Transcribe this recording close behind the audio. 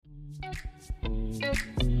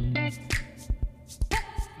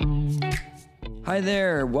Hi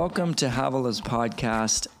there, welcome to Havilah's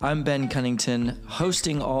podcast. I'm Ben Cunnington,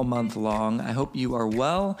 hosting all month long. I hope you are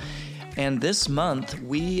well. And this month,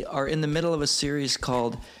 we are in the middle of a series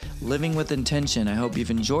called Living with Intention. I hope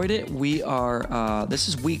you've enjoyed it. This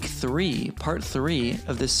is week 3, part 3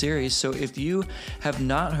 of this series. So if you have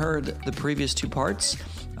not heard the previous 2 parts,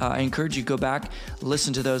 I encourage you to go back,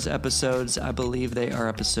 listen to those episodes. I believe they are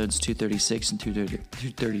episodes 236 and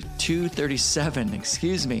 237,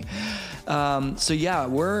 excuse me.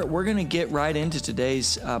 We're going to get right into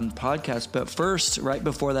today's podcast. But first, right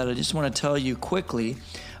before that, I just want to tell you quickly,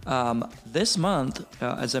 this month,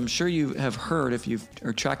 as I'm sure you have heard if you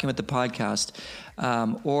are tracking with the podcast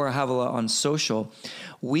or Havilah on social,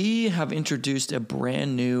 we have introduced a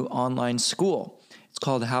brand new online school. It's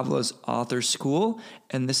called Havilah's Author School,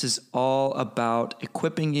 and this is all about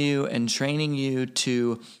equipping you and training you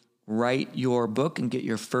to write your book and get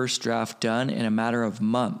your first draft done in a matter of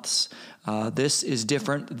months. This is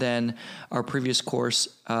different than our previous course,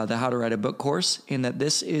 the How to Write a Book course, in that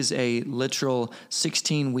this is a literal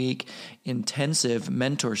 16-week intensive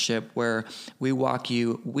mentorship where we walk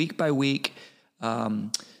you week by week,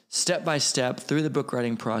 step by step through the book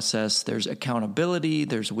writing process. There's accountability,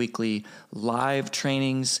 there's weekly live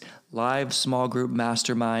trainings, live small group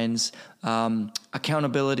masterminds,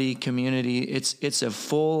 accountability, community. It's a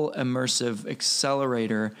full immersive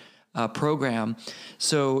accelerator program.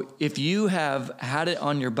 So if you have had it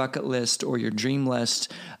on your bucket list or your dream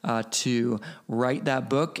list to write that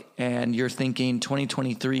book and you're thinking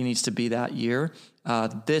 2023 needs to be that year,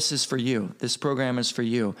 this is for you. This program is for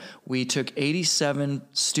you. We took 87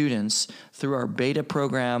 students through our beta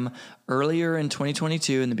program earlier in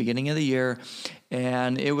 2022, in the beginning of the year,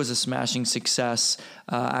 and it was a smashing success.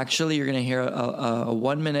 Actually, you're going to hear a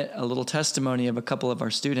 1 minute, a little testimony of a couple of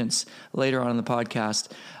our students later on in the podcast.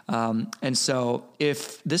 And so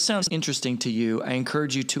if this sounds interesting to you, I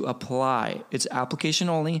encourage you to apply. It's application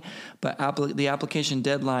only, but the application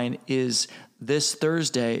deadline is this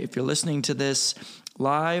Thursday. If you're listening to this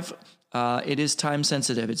live, it is time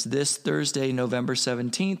sensitive. It's this Thursday, November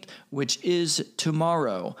 17th, which is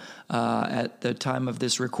tomorrow at the time of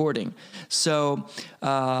this recording. So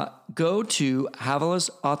go to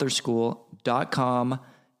havilahsauthor.com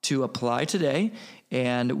to apply today.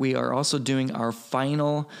 And we are also doing our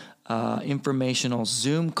final informational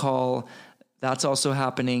Zoom call. That's also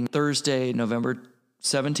happening Thursday, November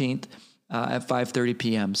 17th. At 5:30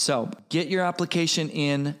 p.m. So get your application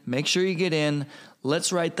in. Make sure you get in.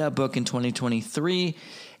 Let's write that book in 2023.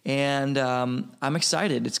 And I'm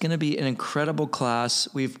excited. It's going to be an incredible class.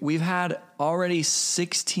 We've had already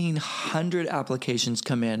 1,600 applications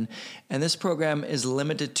come in, and this program is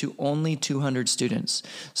limited to only 200 students.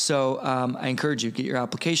 So I encourage you, get your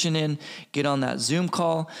application in, get on that Zoom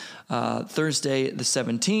call Thursday the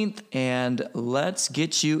 17th, and let's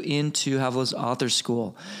get you into Havilah's Author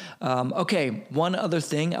School. Okay, one other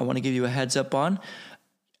thing I want to give you a heads up on.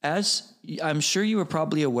 As I'm sure you are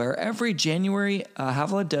probably aware, every January,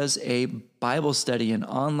 Havilah does a Bible study, an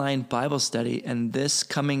online Bible study, and this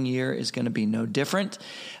coming year is going to be no different.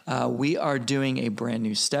 We are doing a brand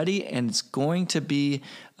new study, and it's going to be,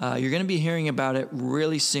 you're going to be hearing about it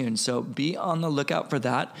really soon. So be on the lookout for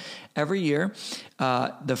that. Every year,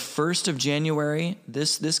 the 1st of January,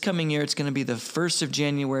 this coming year, it's going to be the 1st of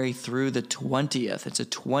January through the 20th. It's a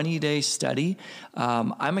 20-day study.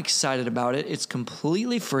 I'm excited about it. It's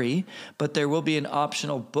completely free, but there will be an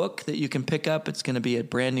optional book that you can pick up. It's going to be a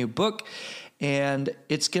brand new book, and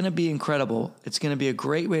it's going to be incredible. It's going to be a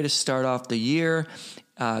great way to start off the year,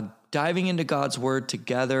 diving into God's Word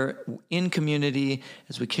together in community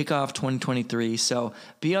as we kick off 2023. So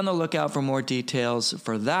be on the lookout for more details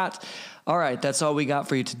for that. All right, that's all we got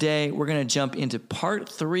for you today. We're going to jump into part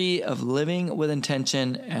 3 of Living with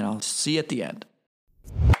Intention, and I'll see you at the end.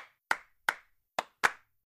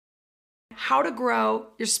 How to grow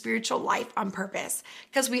your spiritual life on purpose,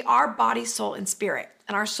 because we are body, soul, and spirit,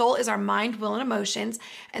 and our soul is our mind, will, and emotions,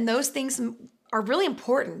 and those things are really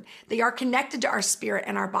important. They are connected to our spirit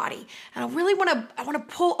and our body. And I really want to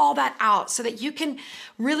pull all that out so that you can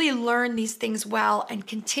really learn these things well and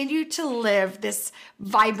continue to live this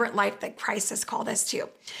vibrant life that Christ has called us to.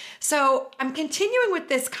 So I'm continuing with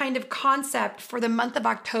this kind of concept for the month of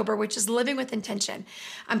October, which is living with intention.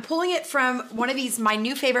 I'm pulling it from one of my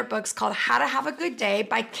new favorite books called How to Have a Good Day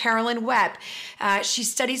by Carolyn Webb. She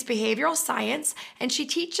studies behavioral science, and she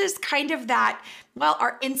teaches kind of that,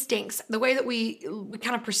 our instincts, the way that we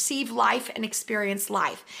kind of perceive life and experience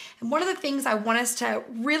life. And one of the things I want us to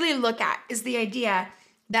really look at is the idea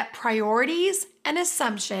that priorities and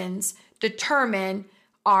assumptions determine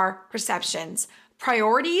our perceptions.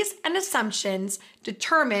 Priorities and assumptions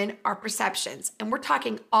determine our perceptions. And we're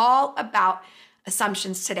talking all about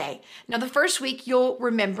assumptions today. Now, the first week, you'll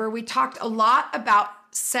remember we talked a lot about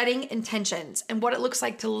setting intentions and what it looks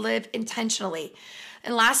like to live intentionally.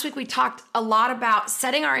 And last week, we talked a lot about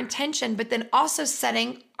setting our intention, but then also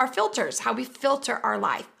setting our filters, how we filter our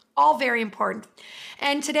life. All very important.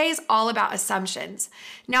 And today is all about assumptions.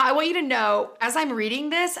 Now, I want you to know, as I'm reading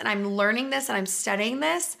this and I'm learning this and I'm studying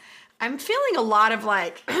this, I'm feeling a lot of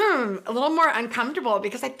like a little more uncomfortable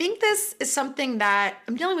because I think this is something that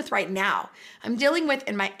I'm dealing with right now. I'm dealing with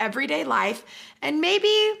in my everyday life. And maybe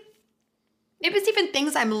it's even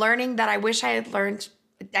things I'm learning that I wish I had learned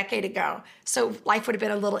a decade ago. So life would have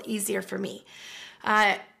been a little easier for me.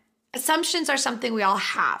 Assumptions are something we all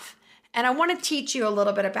have. And I want to teach you a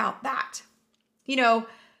little bit about that. You know,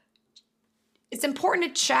 it's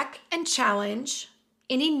important to check and challenge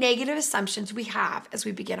any negative assumptions we have as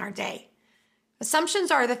we begin our day.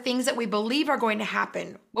 Assumptions are the things that we believe are going to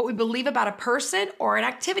happen, what we believe about a person or an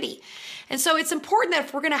activity. And so it's important that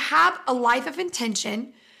if we're going to have a life of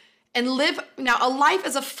intention and live, now a life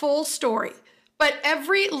is a full story, but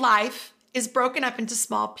every life is broken up into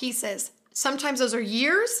small pieces. Sometimes those are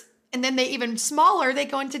years, and then they even smaller, they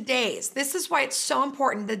go into days. This is why it's so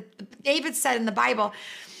important that David said in the Bible,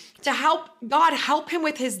 to help God help him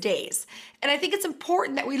with his days. And I think it's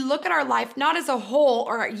important that we look at our life not as a whole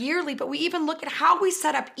or yearly, but we even look at how we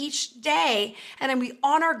set up each day, and then we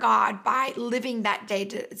honor God by living that day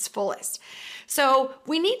to its fullest. So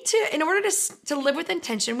we need to, in order to live with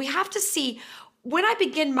intention, we have to see, when I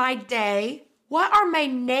begin my day, what are my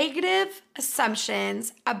negative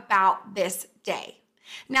assumptions about this day?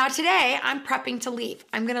 Now, today I'm prepping to leave.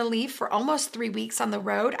 I'm going to leave for almost 3 weeks on the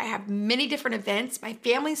road. I have many different events. My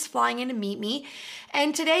family's flying in to meet me.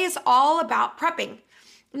 And today is all about prepping.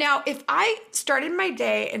 Now, if I started my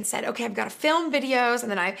day and said, okay, I've got to film videos, and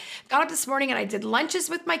then I got up this morning and I did lunches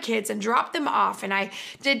with my kids and dropped them off, and I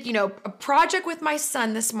did, a project with my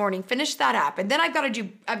son this morning, finished that up, and then I've got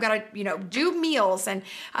to do meals, and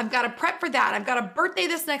I've got to prep for that. I've got a birthday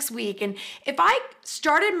this next week. And if I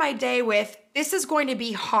started my day with, this is going to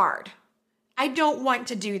be hard, I don't want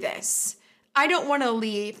to do this, I don't want to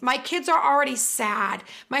leave, my kids are already sad,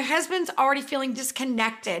 my husband's already feeling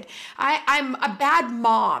disconnected, I'm a bad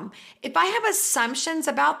mom. If I have assumptions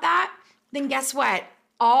about that, then guess what?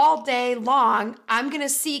 All day long, I'm going to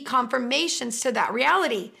see confirmations to that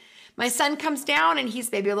reality. My son comes down and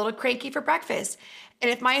he's maybe a little cranky for breakfast.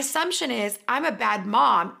 And if my assumption is I'm a bad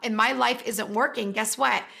mom and my life isn't working, guess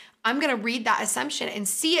what? I'm going to read that assumption and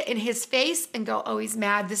see it in his face and go, oh, he's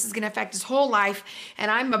mad. This is going to affect his whole life.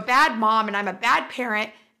 And I'm a bad mom and I'm a bad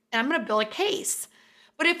parent, and I'm going to build a case.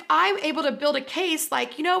 But if I'm able to build a case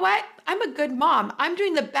like, you know what? I'm a good mom. I'm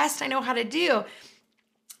doing the best I know how to do.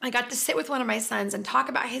 I got to sit with one of my sons and talk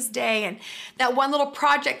about his day and that one little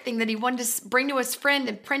project thing that he wanted to bring to his friend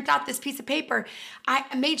and print out this piece of paper.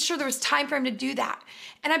 I made sure there was time for him to do that.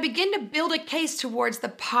 And I began to build a case towards the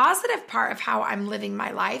positive part of how I'm living my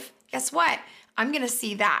life. Guess what? I'm going to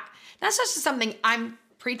see that. That's not just something I'm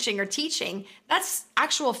preaching or teaching. That's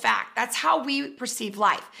actual fact. That's how we perceive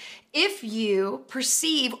life. If you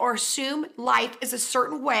perceive or assume life is a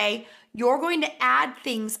certain way, you're going to add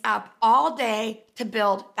things up all day to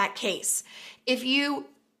build that case. If you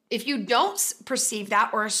don't perceive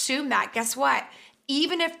that or assume that, guess what?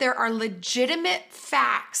 Even if there are legitimate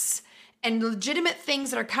facts and legitimate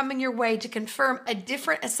things that are coming your way to confirm a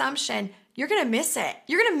different assumption, you're going to miss it.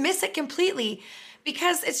 You're going to miss it completely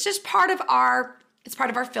because it's just part of our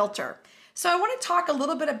filter. So I want to talk a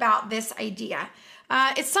little bit about this idea.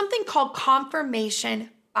 It's something called confirmation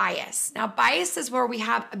bias. Now, bias is where we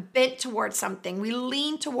have a bent towards something. We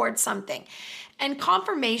lean towards something. And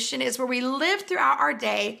confirmation is where we live throughout our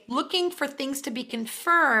day looking for things to be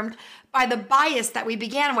confirmed by the bias that we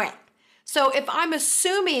began with. So if I'm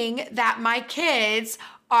assuming that my kids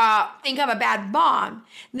think I'm a bad mom,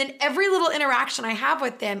 then every little interaction I have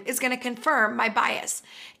with them is going to confirm my bias.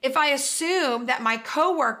 If I assume that my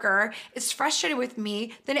coworker is frustrated with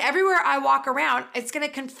me, then everywhere I walk around, it's going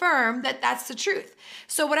to confirm that that's the truth.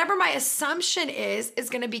 So whatever my assumption is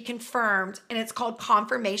going to be confirmed, and it's called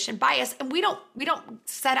confirmation bias. And we don't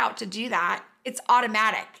set out to do that. It's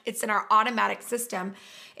automatic. It's in our automatic system.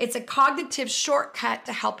 It's a cognitive shortcut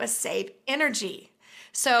to help us save energy.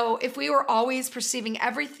 So if we were always perceiving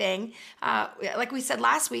everything, like we said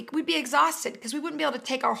last week, we'd be exhausted because we wouldn't be able to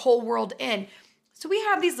take our whole world in. So we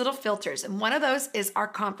have these little filters, and one of those is our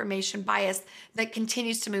confirmation bias that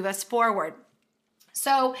continues to move us forward.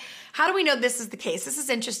 So how do we know this is the case? This is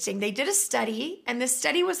interesting. They did a study, and this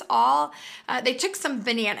study was they took some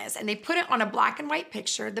bananas and they put it on a black and white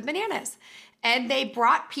picture, the bananas, and they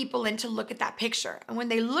brought people in to look at that picture. And when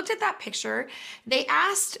they looked at that picture, they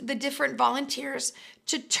asked the different volunteers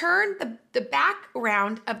to turn the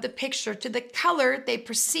background of the picture to the color they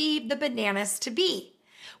perceived the bananas to be.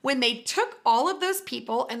 When they took all of those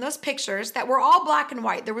people and those pictures that were all black and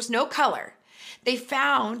white, there was no color, they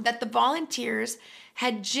found that the volunteers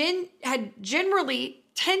had generally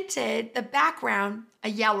tinted the background a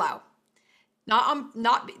yellow.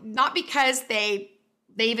 Not because they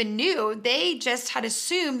even knew, they just had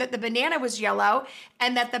assumed that the banana was yellow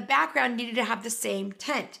and that the background needed to have the same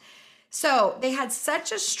tint. So they had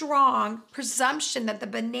such a strong presumption that the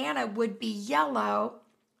banana would be yellow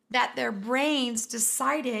that their brains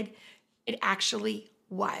decided it actually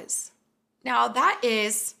was. Now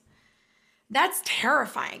that's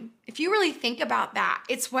terrifying. If you really think about that,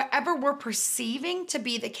 it's whatever we're perceiving to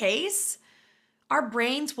be the case, our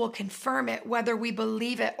brains will confirm it whether we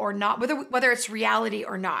believe it or not, whether it's reality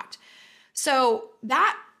or not. So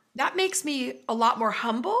that makes me a lot more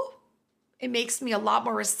humble. It makes me a lot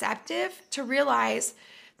more receptive to realize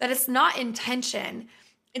that it's not intention.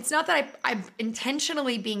 It's not that I'm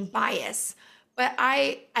intentionally being biased, but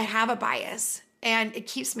I have a bias, and it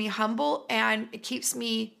keeps me humble and it keeps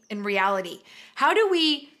me in reality. How do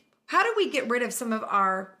we get rid of some of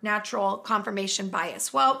our natural confirmation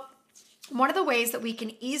bias? Well, one of the ways that we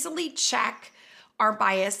can easily check our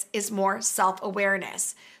bias is more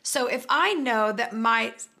self-awareness. So if I know that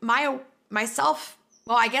my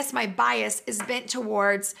bias is bent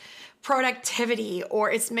towards productivity, or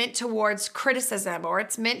it's meant towards criticism, or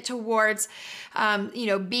it's meant towards,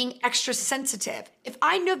 being extra sensitive. If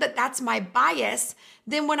I know that that's my bias,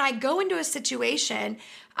 then when I go into a situation,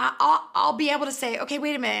 I'll be able to say, okay,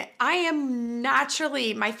 wait a minute. I am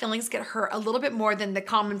naturally, my feelings get hurt a little bit more than the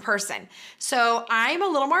common person. So I'm a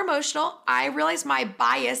little more emotional. I realize my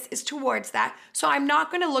bias is towards that. So I'm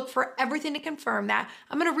not going to look for everything to confirm that.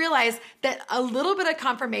 I'm going to realize that a little bit of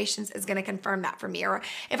confirmations is going to confirm that for me. Or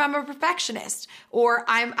if I'm a perfectionist, or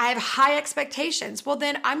I have high expectations, well,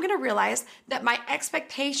 then I'm going to realize that my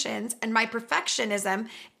expectations and my perfectionism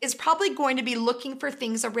is probably going to be looking for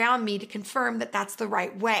things around me to confirm that that's the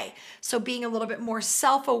right way. So being a little bit more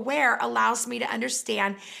self-aware allows me to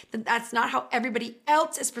understand that that's not how everybody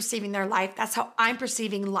else is perceiving their life. That's how I'm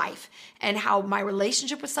perceiving life, and how my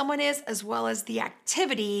relationship with someone is, as well as the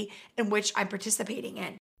activity in which I'm participating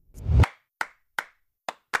in.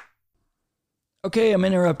 Okay, I'm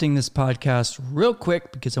interrupting this podcast real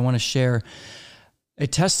quick because I want to share a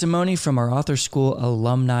testimony from our Author School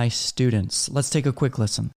alumni students. Let's take a quick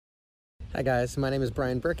listen. Hi guys, my name is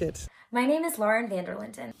Brian Burkett. My name is Lauren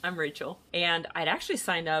Vanderlinden. I'm Rachel, and I'd actually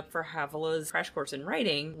signed up for Havilah's crash course in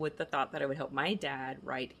writing with the thought that I would help my dad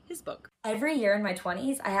write his book. Every year in my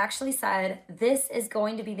 20s, I actually said, this is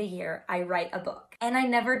going to be the year I write a book. And I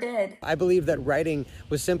never did. I believe that writing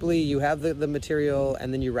was simply you have the material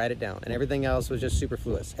and then you write it down, and everything else was just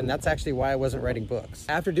superfluous. And that's actually why I wasn't writing books.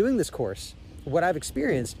 After doing this course, what I've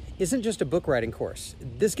experienced isn't just a book writing course.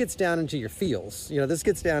 This gets down into your feels. This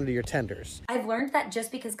gets down to your tenders. I've learned that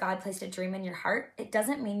just because God placed a dream in your heart, it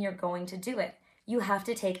doesn't mean you're going to do it. You have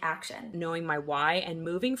to take action. Knowing my why and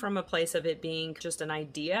moving from a place of it being just an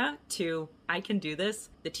idea to, I can do this.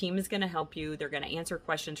 The team is going to help you. They're going to answer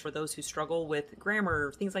questions for those who struggle with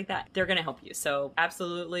grammar, things like that. They're going to help you. So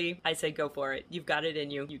absolutely, I say go for it. You've got it in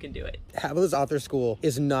you. You can do it. Havilah's Author School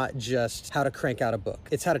is not just how to crank out a book.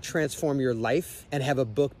 It's how to transform your life and have a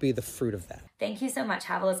book be the fruit of that. Thank you so much,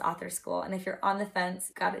 Havilah's Author School. And if you're on the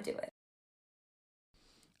fence, got to do it.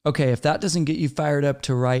 Okay, if that doesn't get you fired up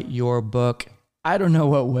to write your book, I don't know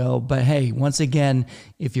what will, but hey, once again,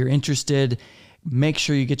 if you're interested, make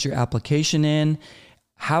sure you get your application in.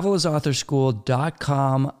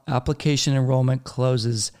 HavilahsAuthorSchool.com. Application enrollment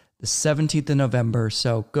closes the 17th of November,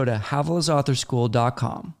 so go to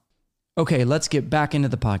HavilahsAuthorSchool.com. Okay, let's get back into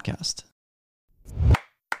the podcast.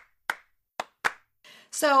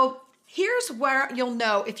 So here's where you'll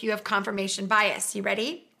know if you have confirmation bias. You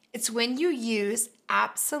ready? It's when you use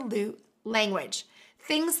absolute language.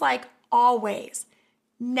 Things like always,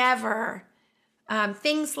 never,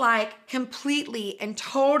 things like completely and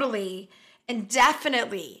totally and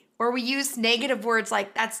definitely, or we use negative words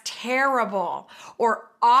like that's terrible or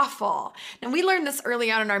awful. And we learned this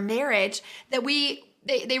early on in our marriage that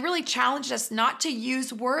they really challenged us not to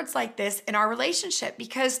use words like this in our relationship,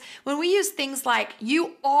 because when we use things like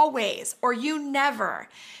you always or you never,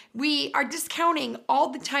 we are discounting all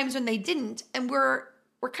the times when they didn't, and we're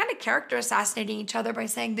kind of character assassinating each other by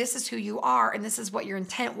saying this is who you are and this is what your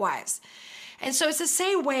intent was. And so it's the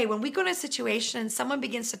same way when we go to a situation and someone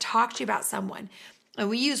begins to talk to you about someone, and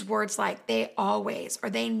we use words like they always, or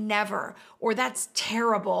they never, or that's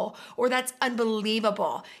terrible, or that's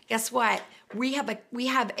unbelievable. Guess what? We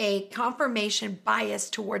have a confirmation bias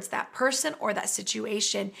towards that person or that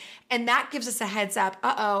situation. And that gives us a heads up.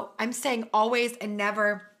 I'm saying always and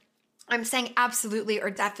never. I'm saying absolutely or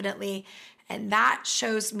definitely. And that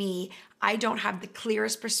shows me I don't have the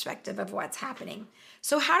clearest perspective of what's happening.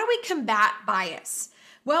 So how do we combat bias?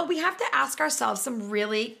 Well, we have to ask ourselves some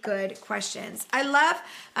really good questions. I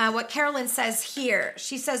love what Carolyn says here.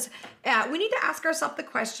 She says, we need to ask ourselves the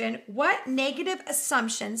question, what negative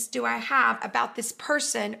assumptions do I have about this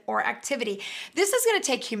person or activity? This is going to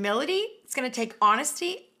take humility. It's going to take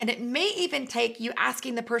honesty. And it may even take you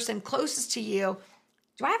asking the person closest to you,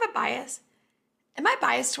 do I have a bias? Am I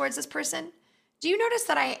biased towards this person? Do you notice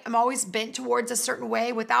that I am always bent towards a certain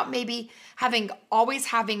way without maybe always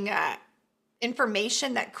having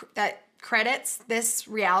information that credits this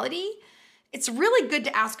reality? It's really good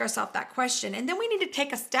to ask ourselves that question. And then we need to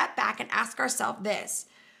take a step back and ask ourselves this.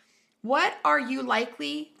 What are you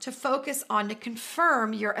likely to focus on to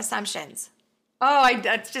confirm your assumptions?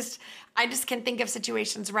 I just can think of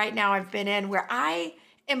situations right now I've been in where I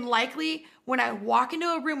am likely, when I walk into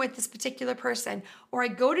a room with this particular person or I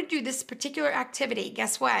go to do this particular activity,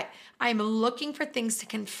 guess what? I'm looking for things to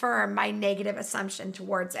confirm my negative assumption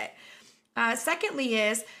towards it. Secondly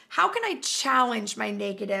is, how can I challenge my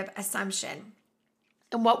negative assumption?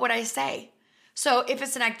 And what would I say? So if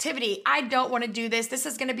it's an activity, I don't want to do this. This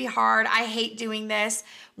is going to be hard. I hate doing this.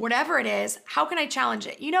 Whatever it is, how can I challenge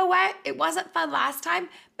it? You know what? It wasn't fun last time,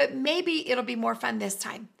 but maybe it'll be more fun this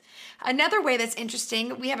time. Another way that's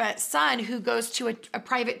interesting, we have a son who goes to a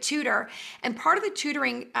private tutor, and part of the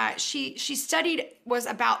tutoring she studied was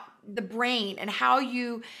about the brain and how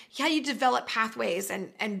you develop pathways,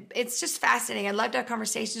 and it's just fascinating. I love to have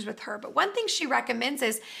conversations with her. But one thing she recommends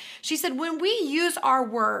is, she said, when we use our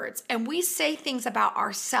words and we say things about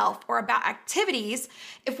ourselves or about activities,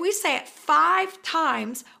 if we say it 5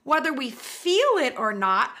 times, whether we feel it or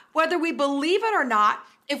not, whether we believe it or not,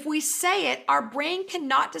 if we say it, our brain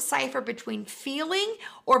cannot decipher between feeling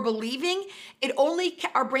or believing.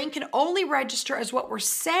 Our brain can only register as what we're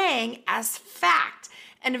saying as fact.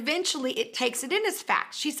 And eventually it takes it in as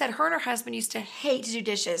fact. She said her and her husband used to hate to do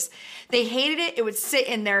dishes. They hated it. It would sit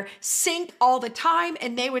in their sink all the time.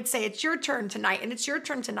 And they would say, it's your turn tonight. And it's your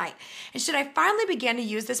turn tonight. And she said, I finally began to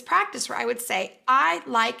use this practice where I would say, I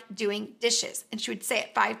like doing dishes. And she would say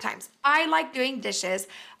it 5 times. I like doing dishes.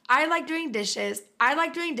 I like doing dishes. I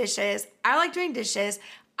like doing dishes. I like doing dishes.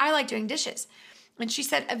 I like doing dishes. And she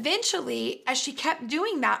said, eventually, as she kept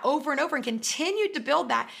doing that over and over and continued to build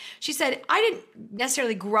that, she said, I didn't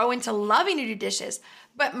necessarily grow into loving to do dishes,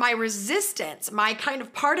 but my resistance, my kind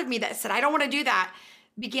of part of me that said, I don't want to do that,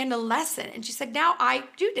 began to lessen. And she said, now I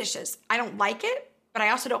do dishes. I don't like it, but I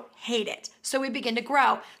also don't hate it. So we begin to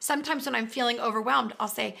grow. Sometimes when I'm feeling overwhelmed, I'll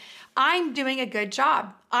say, I'm doing a good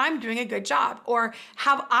job. I'm doing a good job. Or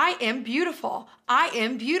I am beautiful. I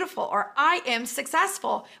am beautiful. Or I am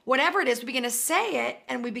successful. Whatever it is, we begin to say it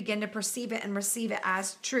and we begin to perceive it and receive it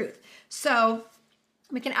as truth. So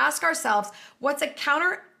we can ask ourselves, what's a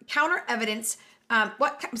counter evidence?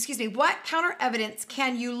 What counter evidence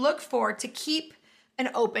can you look for to keep an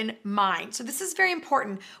open mind? So this is very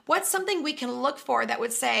important. What's something we can look for that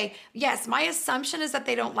would say, yes, my assumption is that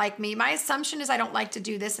they don't like me. My assumption is I don't like to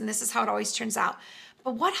do this, and this is how it always turns out.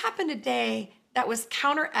 But what happened today that was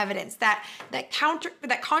counter evidence, that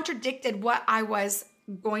contradicted what I was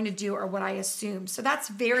going to do or what I assumed? So that's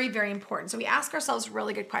very, very important. So we ask ourselves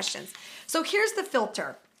really good questions. So here's the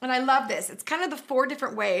filter. And I love this. It's kind of the 4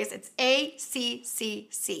 different ways. It's A, C, C,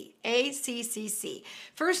 C. A, C, C, C.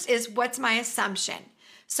 First is, what's my assumption?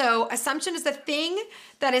 So assumption is the thing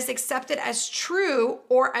that is accepted as true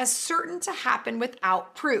or as certain to happen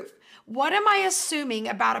without proof. What am I assuming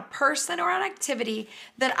about a person or an activity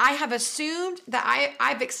that I have assumed that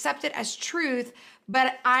I've accepted as truth,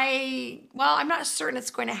 but I'm not certain it's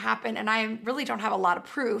going to happen, and I really don't have a lot of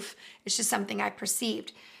proof. It's just something I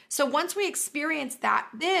perceived. So once we experience that,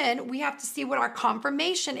 then we have to see what our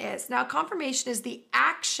confirmation is. Now, confirmation is the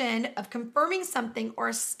action of confirming something or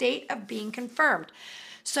a state of being confirmed.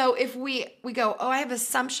 So if we go, I have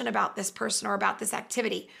assumption about this person or about this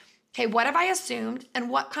activity. Okay, what have I assumed and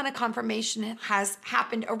what kind of confirmation has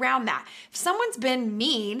happened around that? If someone's been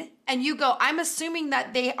mean and you go, I'm assuming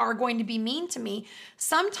that they are going to be mean to me,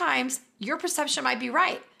 sometimes your perception might be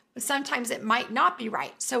right. But sometimes it might not be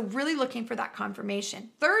right. So really looking for that confirmation.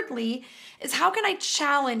 Thirdly is, how can I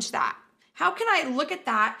challenge that? How can I look at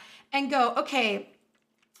that and go, okay,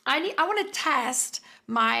 I want to test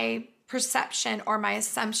my perception or my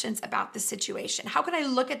assumptions about the situation? How can I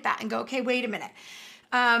look at that and go, okay, wait a minute.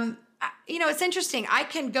 It's interesting. I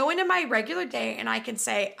can go into my regular day and I can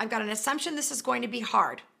say, I've got an assumption this is going to be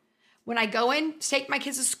hard. When I go in to take my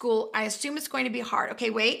kids to school, I assume it's going to be hard. Okay,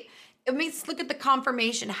 wait. Let me look at the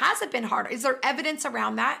confirmation. Has it been hard? Is there evidence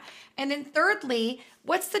around that? And then thirdly,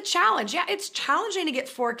 what's the challenge? Yeah, it's challenging to get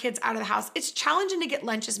 4 kids out of the house. It's challenging to get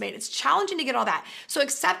lunches made. It's challenging to get all that. So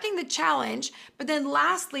accepting the challenge, but then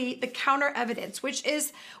lastly, the counter evidence, which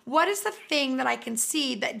is what is the thing that I can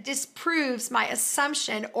see that disproves my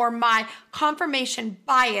assumption or my confirmation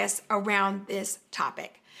bias around this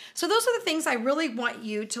topic? So those are the things I really want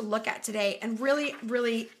you to look at today and really,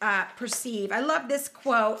 really perceive. I love this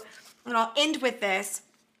quote, and I'll end with this.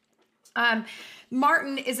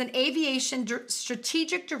 Martin is an aviation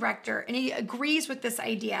strategic director, and he agrees with this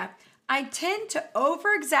idea. I tend to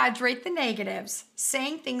over-exaggerate the negatives,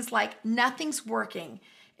 saying things like, nothing's working.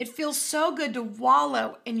 It feels so good to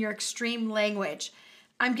wallow in your extreme language.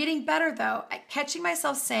 I'm getting better, though, at catching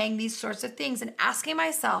myself saying these sorts of things and asking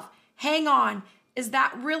myself, hang on, is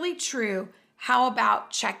that really true? How about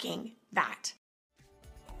checking that?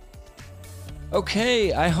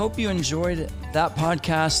 Okay, I hope you enjoyed that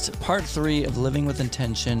podcast, part 3 of Living with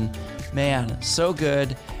Intention. Man, so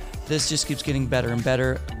good. This just keeps getting better and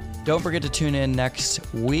better. Don't forget to tune in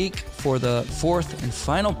next week for the 4th and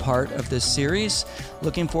final part of this series.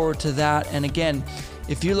 Looking forward to that. And again,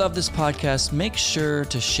 if you love this podcast, make sure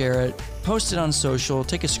to share it, post it on social,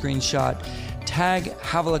 take a screenshot, tag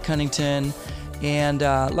Havilah Cunnington, and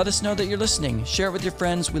let us know that you're listening. Share it with your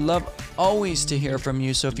friends. We love always to hear from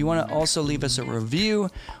you. So if you want to also leave us a review,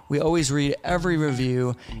 we always read every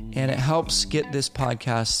review, and it helps get this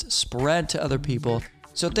podcast spread to other people.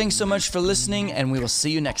 So thanks so much for listening, and we will see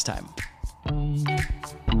you next time.